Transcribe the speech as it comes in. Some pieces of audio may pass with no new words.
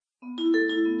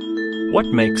What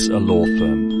makes a law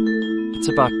firm? It's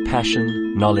about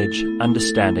passion, knowledge,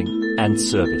 understanding, and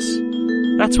service.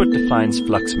 That's what defines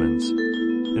Fluxmans.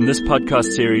 In this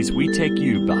podcast series, we take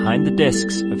you behind the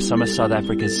desks of some of South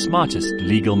Africa's smartest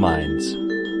legal minds.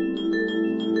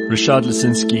 Rashad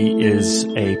Lisinski is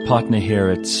a partner here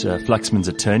at Fluxmans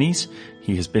Attorneys.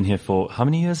 He has been here for, how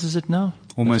many years is it now?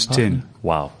 Almost 10.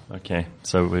 Wow. Okay.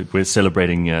 So we're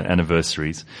celebrating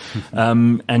anniversaries.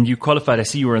 And you qualified. I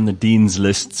see you were on the Dean's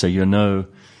list, so you're no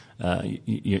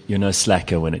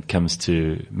slacker when it comes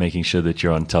to making sure that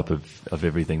you're on top of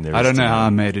everything there is. I don't know how I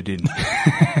made it in.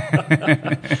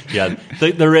 Yeah.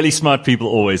 The really smart people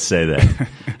always say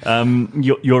that.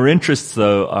 Your interests,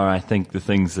 though, are, I think, the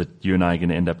things that you and I are going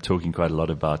to end up talking quite a lot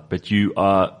about. But you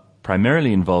are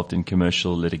primarily involved in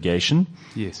commercial litigation.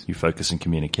 Yes. You focus on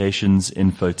communications,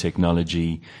 info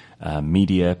technology,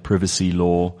 media, privacy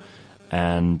law,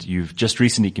 and you've just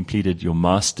recently completed your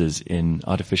master's in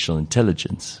artificial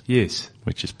intelligence. Yes.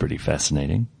 Which is pretty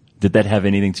fascinating. Did that have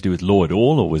anything to do with law at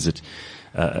all, or was it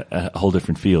a whole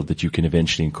different field that you can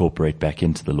eventually incorporate back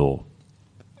into the law?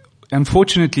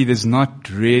 Unfortunately, there's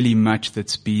not really much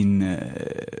that's been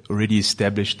already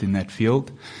established in that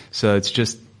field. So it's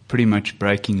just pretty much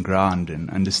breaking ground and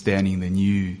understanding the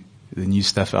new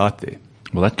stuff out there.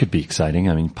 Well, that could be exciting.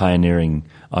 I mean, pioneering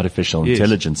artificial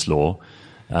intelligence law.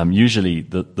 Usually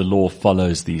the law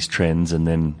follows these trends, and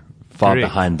then far Correct.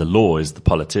 behind the law is the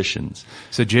politicians.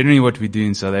 So generally what we do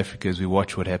in South Africa is we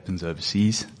watch what happens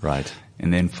overseas. Right.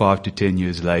 And then 5 to 10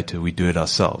 years later, we do it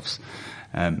ourselves.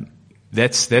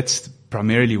 That's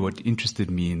primarily what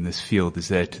interested me in this field, is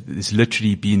that there's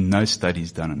literally been no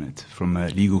studies done on it from a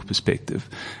legal perspective.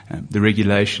 The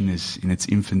regulation is in its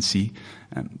infancy.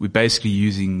 We're basically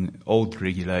using old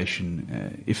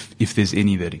regulation, if there's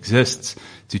any that exists,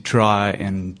 to try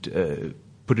and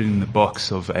put it in the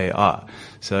box of AI.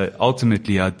 So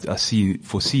ultimately, I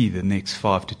foresee the next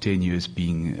 5 to 10 years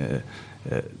being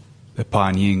a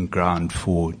pioneering ground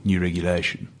for new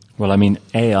regulation. Well, I mean,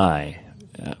 AI.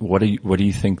 What do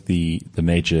you think the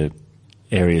major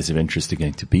areas of interest are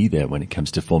going to be there when it comes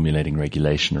to formulating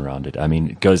regulation around it? I mean,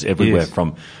 it goes everywhere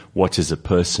from what is a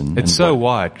person. It's so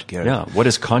wide, Gary. Yeah. What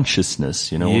is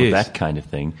consciousness? All of that kind of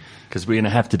thing. Because we're going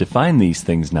to have to define these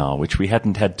things now, which we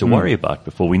hadn't had to worry about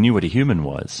before. We knew what a human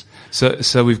was.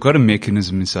 So we've got a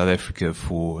mechanism in South Africa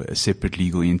for a separate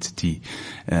legal entity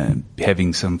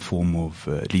having some form of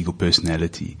legal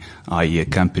personality, i.e. a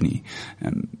company.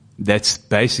 That's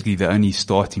basically the only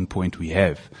starting point we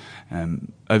have.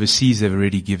 Overseas, they've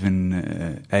already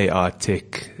given AI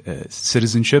tech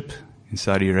citizenship. In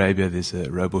Saudi Arabia, there's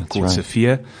a robot called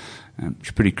Sophia, which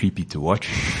is pretty creepy to watch.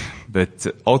 But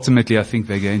ultimately, I think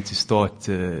they're going to start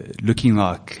looking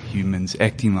like humans,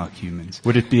 acting like humans.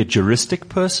 Would it be a juristic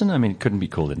person? I mean, it couldn't be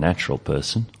called a natural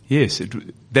person. Yes,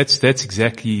 that's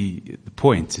exactly the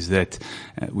point, is that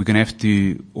we're going to have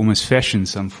to almost fashion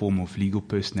some form of legal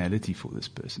personality for this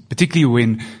person, particularly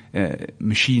when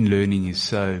machine learning is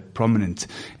so prominent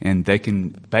and they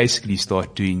can basically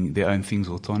start doing their own things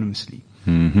autonomously.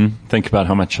 Mm-hmm. Think about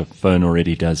how much a phone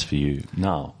already does for you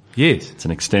now. Yes. It's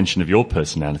an extension of your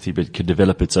personality, but it could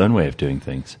develop its own way of doing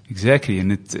things. Exactly. And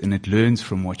it learns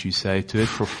from what you say to it.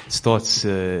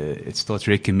 It starts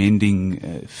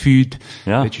recommending food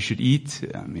that you should eat.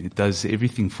 I mean, it does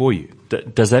everything for you.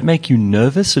 Does that make you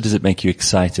nervous, or does it make you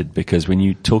excited? Because when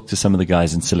you talk to some of the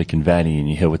guys in Silicon Valley and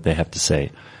you hear what they have to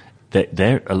say,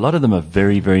 a lot of them are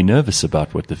very, very nervous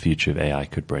about what the future of AI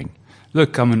could bring.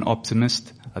 Look, I'm an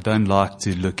optimist. I don't like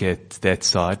to look at that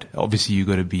side. Obviously, you've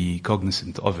got to be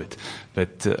cognizant of it.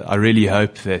 But I really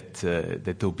hope that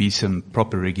there'll be some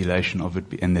proper regulation of it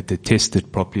and that they test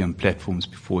it properly on platforms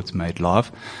before it's made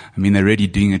live. I mean, they're already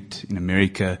doing it in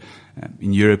America,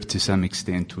 in Europe to some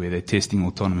extent, where they're testing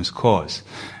autonomous cars.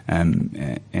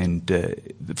 The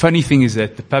funny thing is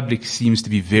that the public seems to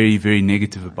be very, very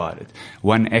negative about it.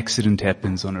 One accident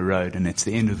happens on a road and it's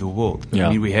the end of the world. I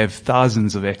mean, we have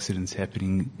thousands of accidents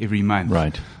happening every month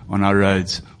on our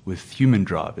roads with human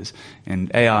drivers, and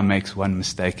AI makes one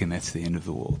mistake and that's the end of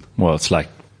the world. Well, it's like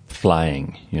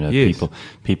flying.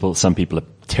 Some people are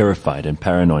terrified and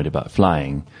paranoid about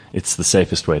flying. It's the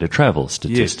safest way to travel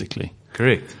statistically. Yes,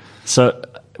 correct. So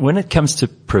when it comes to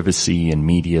privacy and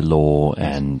media law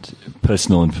and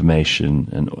personal information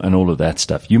and all of that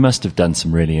stuff, you must have done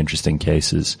some really interesting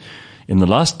cases in the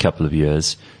last couple of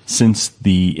years since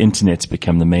the internet's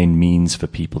become the main means for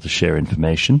people to share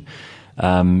information.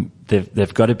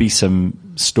 There've got to be some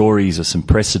stories or some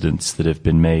precedents that have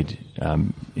been made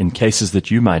in cases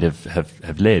that you might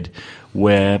have led,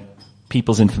 where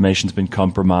people's information's been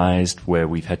compromised, where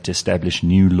we've had to establish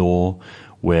new law,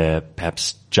 where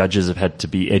perhaps judges have had to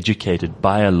be educated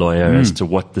by a lawyer as to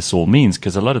what this all means,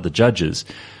 because a lot of the judges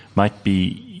might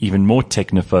be even more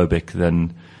technophobic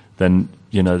than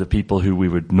the people who we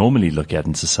would normally look at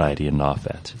in society and laugh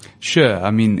at. Sure.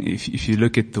 I mean, if you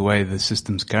look at the way the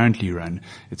systems currently run,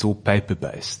 it's all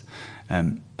paper-based.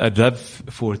 I'd love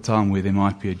for a time where there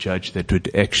might be a judge that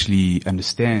would actually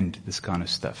understand this kind of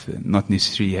stuff, not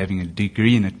necessarily having a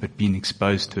degree in it, but being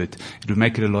exposed to it. It would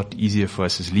make it a lot easier for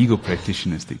us as legal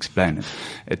practitioners to explain it.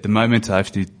 At the moment, I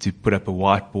have to put up a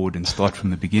whiteboard and start from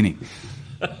the beginning.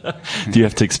 Do you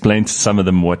have to explain to some of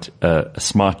them what a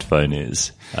smartphone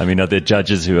is? I mean, are there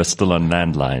judges who are still on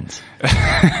landlines?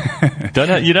 You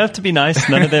don't have to be nice.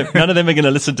 None of them are going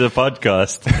to listen to a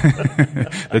podcast.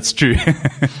 That's true.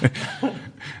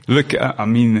 Look, I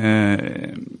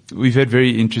mean, we've had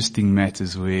very interesting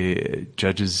matters where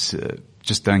judges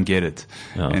just don't get it,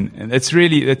 and that's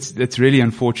really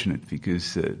unfortunate,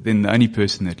 because then the only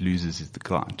person that loses is the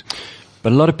client.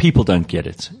 But a lot of people don't get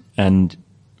it, and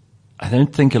I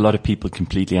don't think a lot of people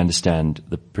completely understand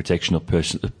the protection of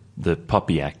the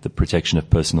POPI Act, the Protection of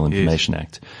Personal Information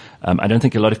Act. I don't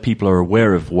think a lot of people are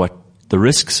aware of what the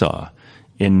risks are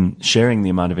in sharing the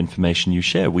amount of information you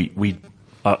share. We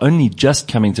are only just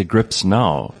coming to grips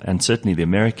now, and certainly the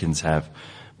Americans have,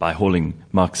 by hauling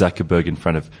Mark Zuckerberg in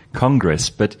front of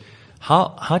Congress. But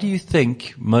how do you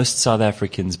think most South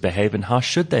Africans behave, and how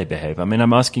should they behave? I mean,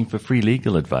 I'm asking for free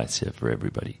legal advice here for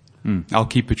everybody. I'll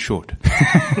keep it short.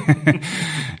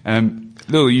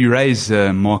 Look, you raise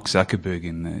Mark Zuckerberg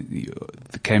in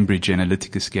the Cambridge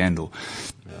Analytica scandal.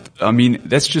 I mean,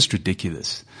 that's just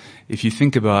ridiculous. If you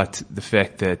think about the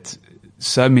fact that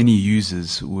so many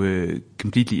users were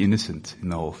completely innocent in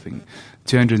the whole thing.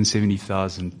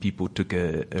 270,000 people took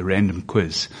a random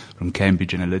quiz from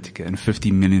Cambridge Analytica, and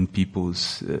 50 million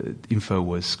people's info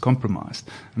was compromised.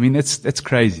 I mean, that's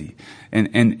crazy.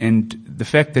 And the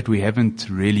fact that we haven't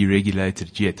really regulated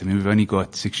it yet. I mean, we've only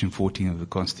got Section 14 of the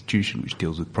Constitution, which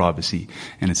deals with privacy,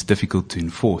 and it's difficult to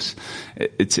enforce.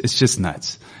 It's just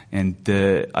nuts. And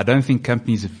I don't think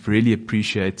companies have really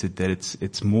appreciated that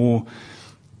it's more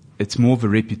of a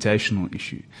reputational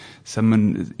issue.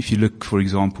 If you look, for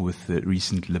example, with the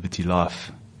recent Liberty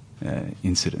Life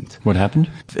incident. What happened?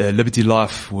 Liberty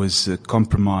Life was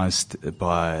compromised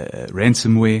by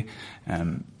ransomware,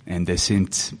 and they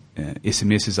sent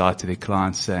SMSs out to their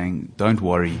clients saying, don't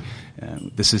worry,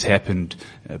 this has happened,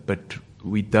 but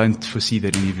we don't foresee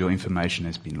that any of your information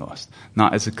has been lost. Now,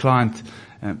 as a client,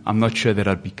 I'm not sure that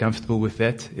I'd be comfortable with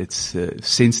that. It's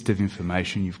sensitive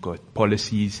information. You've got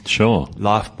policies, sure,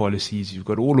 life policies. You've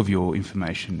got all of your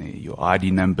information there: your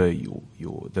ID number,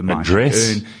 the amount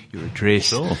address, you earn, your address.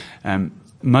 Sure.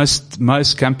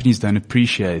 Most companies don't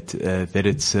appreciate that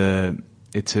it's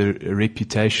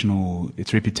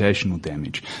reputational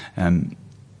damage.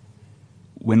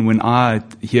 When I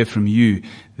hear from you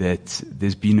that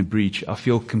there's been a breach, I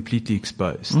feel completely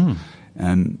exposed.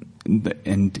 And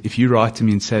if you write to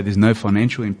me and say there's no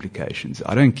financial implications,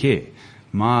 I don't care.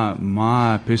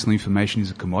 My personal information is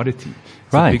a commodity.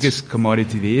 It's right. The biggest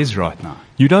commodity there is right now.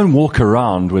 You don't walk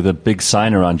around with a big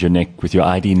sign around your neck with your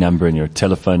ID number and your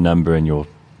telephone number and your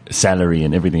salary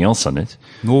and everything else on it.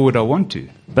 Nor would I want to.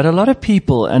 But a lot of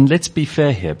people, and let's be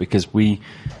fair here, because we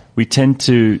tend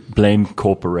to blame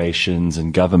corporations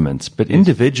and governments, but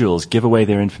individuals give away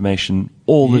their information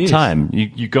all the time.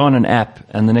 You go on an app,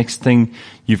 and the next thing,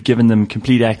 you've given them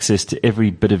complete access to every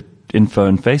bit of info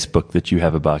on Facebook that you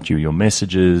have about you, your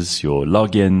messages, your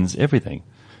logins, everything.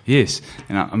 Yes.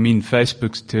 And I mean,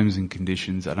 Facebook's terms and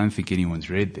conditions, I don't think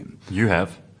anyone's read them. You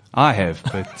have. I have,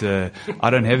 but I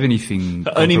don't have anything.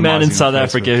 The only man in South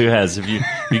Africa who has. If you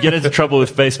get into trouble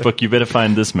with Facebook, you better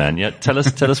find this man. Yeah, tell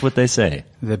us what they say.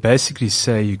 They basically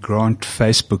say you grant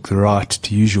Facebook the right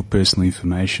to use your personal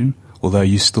information, although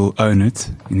you still own it,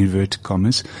 in inverted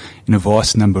commas, in a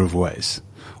vast number of ways.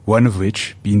 One of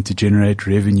which being to generate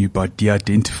revenue by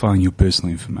de-identifying your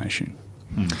personal information.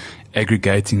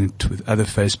 Aggregating it with other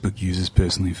Facebook users'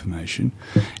 personal information,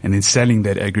 and then selling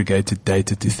that aggregated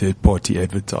data to third-party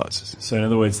advertisers. So in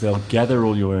other words, they'll gather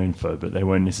all your info, but they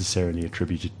won't necessarily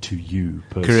attribute it to you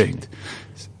personally. Correct.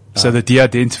 So the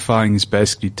de-identifying is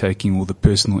basically taking all the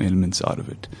personal elements out of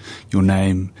it. Your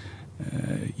name,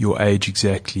 your age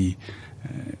exactly,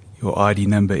 your ID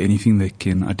number, anything that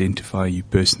can identify you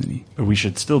personally. But we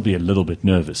should still be a little bit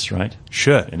nervous, right?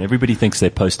 Sure. And everybody thinks they're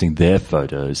posting their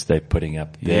photos, they're putting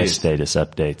up their status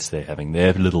updates, they're having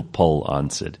their little poll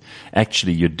answered.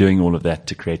 Actually, you're doing all of that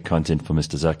to create content for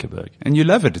Mr. Zuckerberg. And you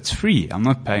love it. It's free. I'm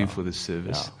not paying for this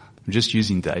service. No. I'm just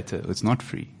using data. It's not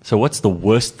free. So what's the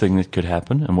worst thing that could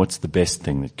happen, and what's the best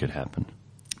thing that could happen?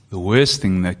 The worst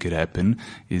thing that could happen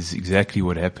is exactly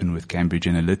what happened with Cambridge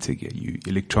Analytica. You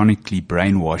electronically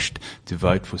brainwashed to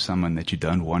vote for someone that you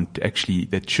don't want to actually,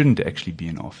 that shouldn't actually be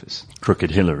in office. Crooked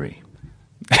Hillary.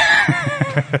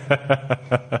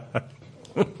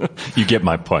 You get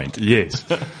my point. Yes.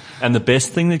 And the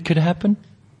best thing that could happen?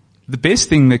 The best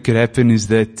thing that could happen is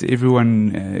that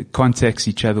everyone contacts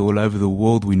each other all over the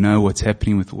world. We know what's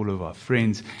happening with all of our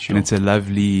friends, Sure. and it's a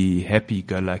lovely,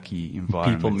 happy-go-lucky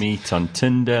environment. People meet on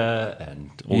Tinder and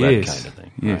all that kind of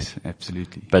thing. Yes, Right.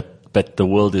 absolutely. But the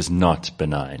world is not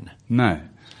benign. No.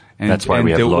 That's why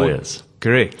we have lawyers.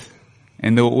 Correct.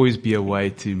 And there will always be a way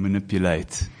to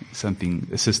manipulate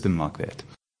a system like that.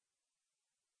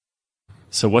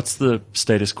 So what's the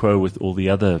status quo with all the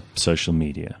other social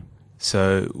media?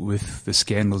 So with the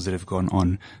scandals that have gone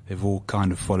on, they've all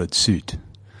kind of followed suit.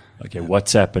 Okay,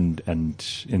 WhatsApp and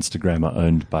Instagram are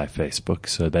owned by Facebook,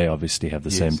 so they obviously have the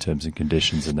same terms and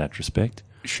conditions in that respect.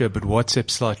 Sure, but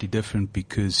WhatsApp's slightly different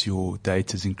because your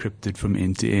data is encrypted from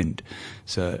end to end.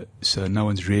 So no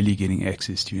one's really getting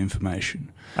access to your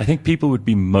information. I think people would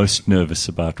be most nervous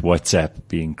about WhatsApp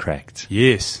being cracked,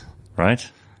 Yes. right?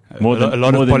 A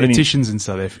lot of politicians in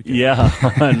South Africa. Yeah,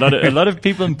 a lot of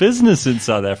people in business in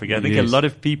South Africa. I think a Yes. lot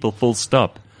of people, full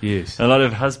stop. Yes. A lot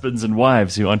of husbands and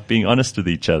wives who aren't being honest with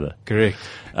each other. Correct.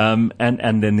 And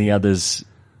then the others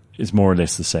is more or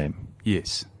less the same.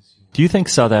 Yes. Do you think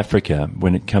South Africa,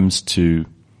 when it comes to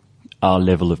our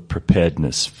level of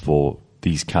preparedness for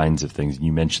these kinds of things,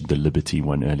 you mentioned the Liberty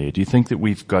one earlier, do you think that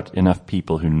we've got enough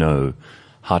people who know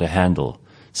how to handle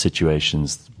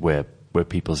situations where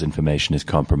people's information is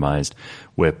compromised,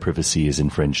 where privacy is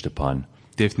infringed upon?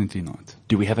 Definitely not.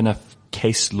 Do we have enough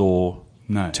case law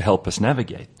No. to help us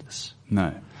navigate this?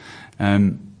 No.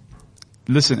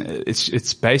 Listen,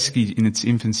 it's basically in its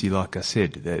infancy, like I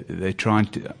said. They're trying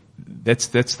to.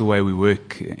 That's the way we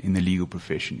work in the legal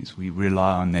profession. Is we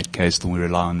rely on that case law, we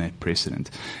rely on that precedent,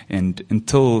 and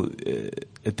until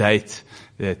a date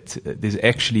that there's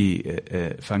actually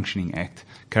a functioning act.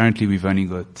 Currently, we've only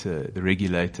got the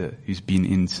regulator who's been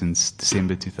in since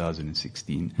December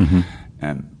 2016.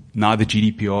 Now the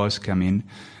GDPR has come in.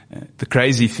 The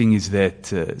crazy thing is that,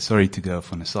 sorry to go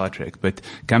off on a sidetrack, but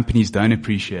companies don't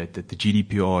appreciate that the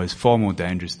GDPR is far more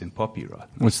dangerous than POPI right now.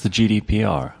 What's the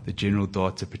GDPR? The General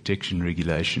Data Protection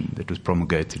Regulation that was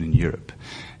promulgated in Europe.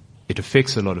 It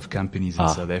affects a lot of companies in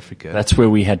South Africa. That's where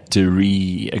we had to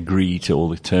re-agree to all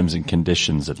the terms and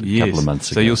conditions a couple of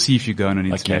months ago. So you'll see if you go on an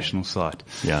international site.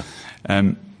 Yeah.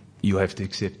 You have to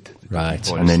accept. Right.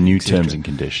 policy, And then new etc. terms and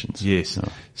conditions. Yes. Oh.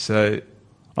 So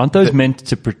Aren't those meant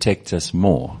to protect us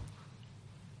more?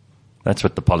 That's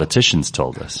what the politicians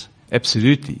told us.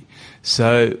 absolutely.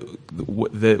 So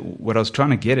what I was trying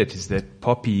to get at is that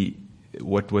POPI,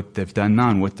 what they've done now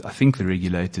and what I think the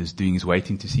regulator is doing is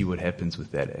waiting to see what happens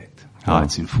with that act, how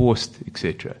it's enforced,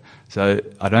 etc. So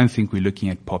I don't think we're looking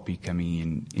at POPI coming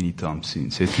in anytime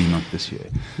soon, certainly not this year.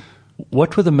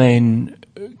 What were the main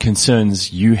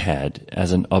concerns you had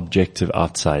as an objective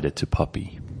outsider to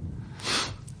POPI?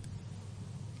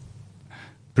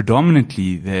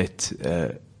 Predominantly that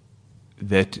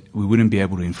we wouldn't be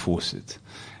able to enforce it.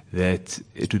 That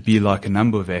it would be like a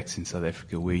number of acts in South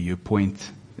Africa where you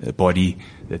appoint a body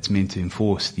that's meant to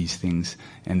enforce these things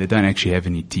and they don't actually have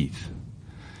any teeth.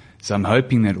 So I'm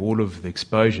hoping that all of the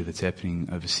exposure that's happening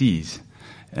overseas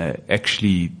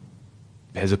actually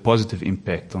has a positive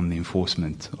impact on the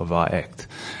enforcement of our act.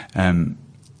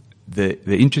 The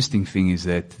interesting thing is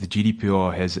that the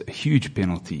GDPR has a huge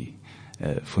penalty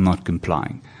for not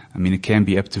complying. I mean, it can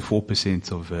be up to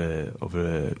 4% of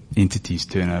a entity's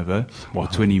turnover, or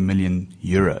 20 million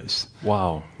euros.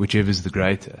 Wow. Whichever is the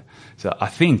greater. So I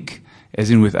think,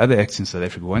 as in with other acts in South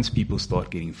Africa, once people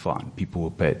start getting fined, people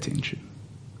will pay attention.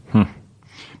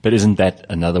 But isn't that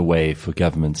another way for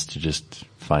governments to just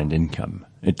find income?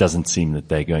 It doesn't seem that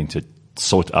they're going to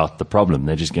sort out the problem.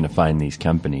 They're just going to find these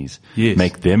companies, Yes.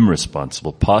 make them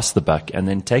responsible, pass the buck, and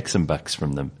then take some bucks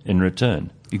from them in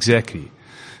return. Exactly.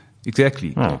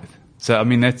 Oh. So, I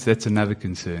mean, that's another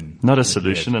concern. Not a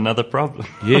solution, another problem.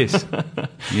 Yes.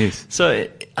 Yes. So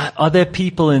are there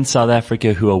people in South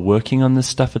Africa who are working on this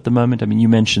stuff at the moment? I mean, you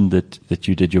mentioned that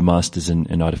you did your master's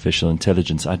in artificial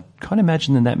intelligence. I can't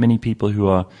imagine that many people who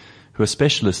are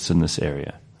specialists in this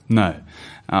area. No.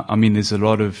 I mean, there's a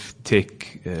lot of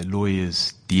tech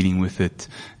lawyers dealing with it,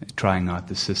 trying out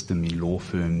the system in law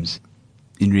firms.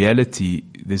 In reality,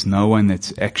 there's no one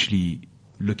that's actually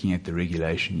looking at the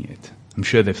regulation yet. I'm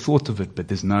sure they've thought of it, but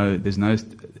there's no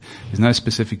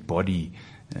specific body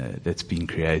that's been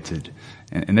created,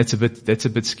 and that's a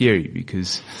bit scary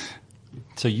because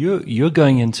So you're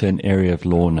going into an area of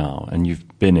law now, and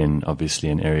you've been in, obviously,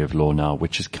 an area of law now,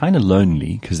 which is kind of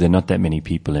lonely because there are not that many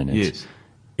people in it.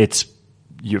 Yes.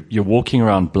 You're walking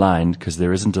around blind because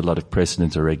there isn't a lot of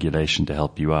precedent or regulation to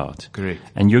help you out. Correct.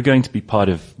 And you're going to be part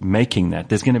of making that.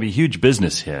 There's going to be huge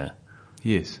business here.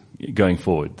 Yes. Going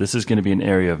forward. This is going to be an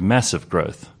area of massive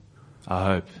growth. I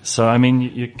hope. So, I mean,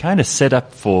 you're kind of set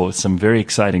up for some very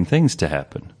exciting things to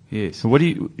happen. Yes. Who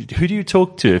do you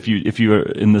talk to if you are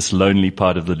in this lonely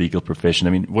part of the legal profession? I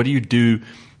mean, what do you do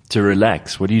to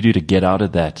relax? What do you do to get out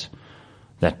of that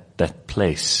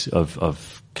place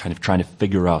of kind of trying to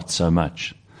figure out so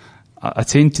much? I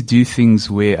tend to do things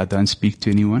where I don't speak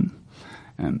to anyone.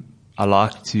 I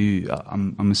like to,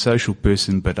 I'm a social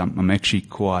person, but I'm actually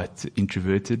quite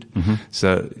introverted. Mm-hmm.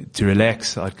 So to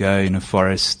relax, I'd go in a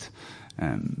forest.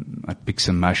 I'd pick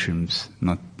some mushrooms,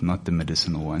 not the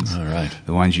medicinal ones. All right.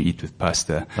 The ones you eat with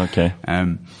pasta. Okay.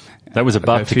 That was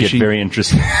about to get very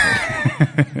interesting.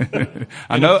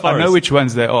 I know which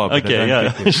ones they are. But okay, I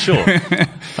don't pick them. Sure.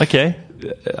 Okay.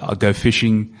 I'll go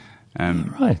fishing.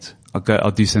 Right.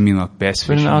 I'll do something like bass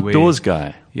fishing. You're an outdoors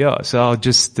guy. Yeah, so I'll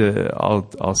just,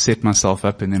 I'll set myself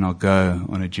up and then I'll go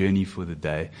on a journey for the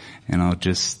day and I'll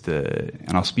just,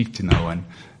 and I'll speak to no one,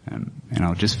 and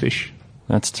I'll just fish.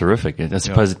 That's terrific. I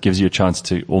suppose it gives you a chance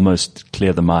to almost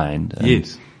clear the mind.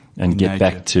 Yes. And get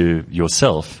back to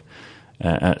yourself,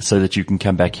 so that you can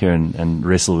come back here and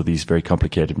wrestle with these very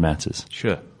complicated matters.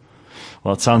 Sure.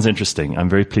 Well, it sounds interesting. I'm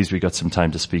very pleased we got some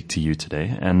time to speak to you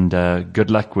today, and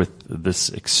good luck with this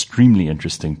extremely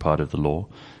interesting part of the law,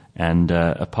 and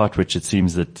a part which it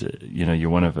seems that you're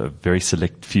one of a very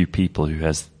select few people who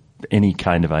has any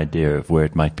kind of idea of where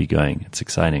it might be going. It's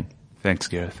exciting. Thanks,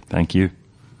 Gareth. Thank you.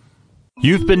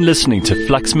 You've been listening to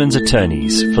Fluxman's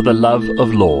Attorneys for the Love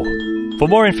of Law. For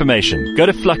more information, go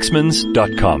to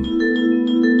fluxmans.com.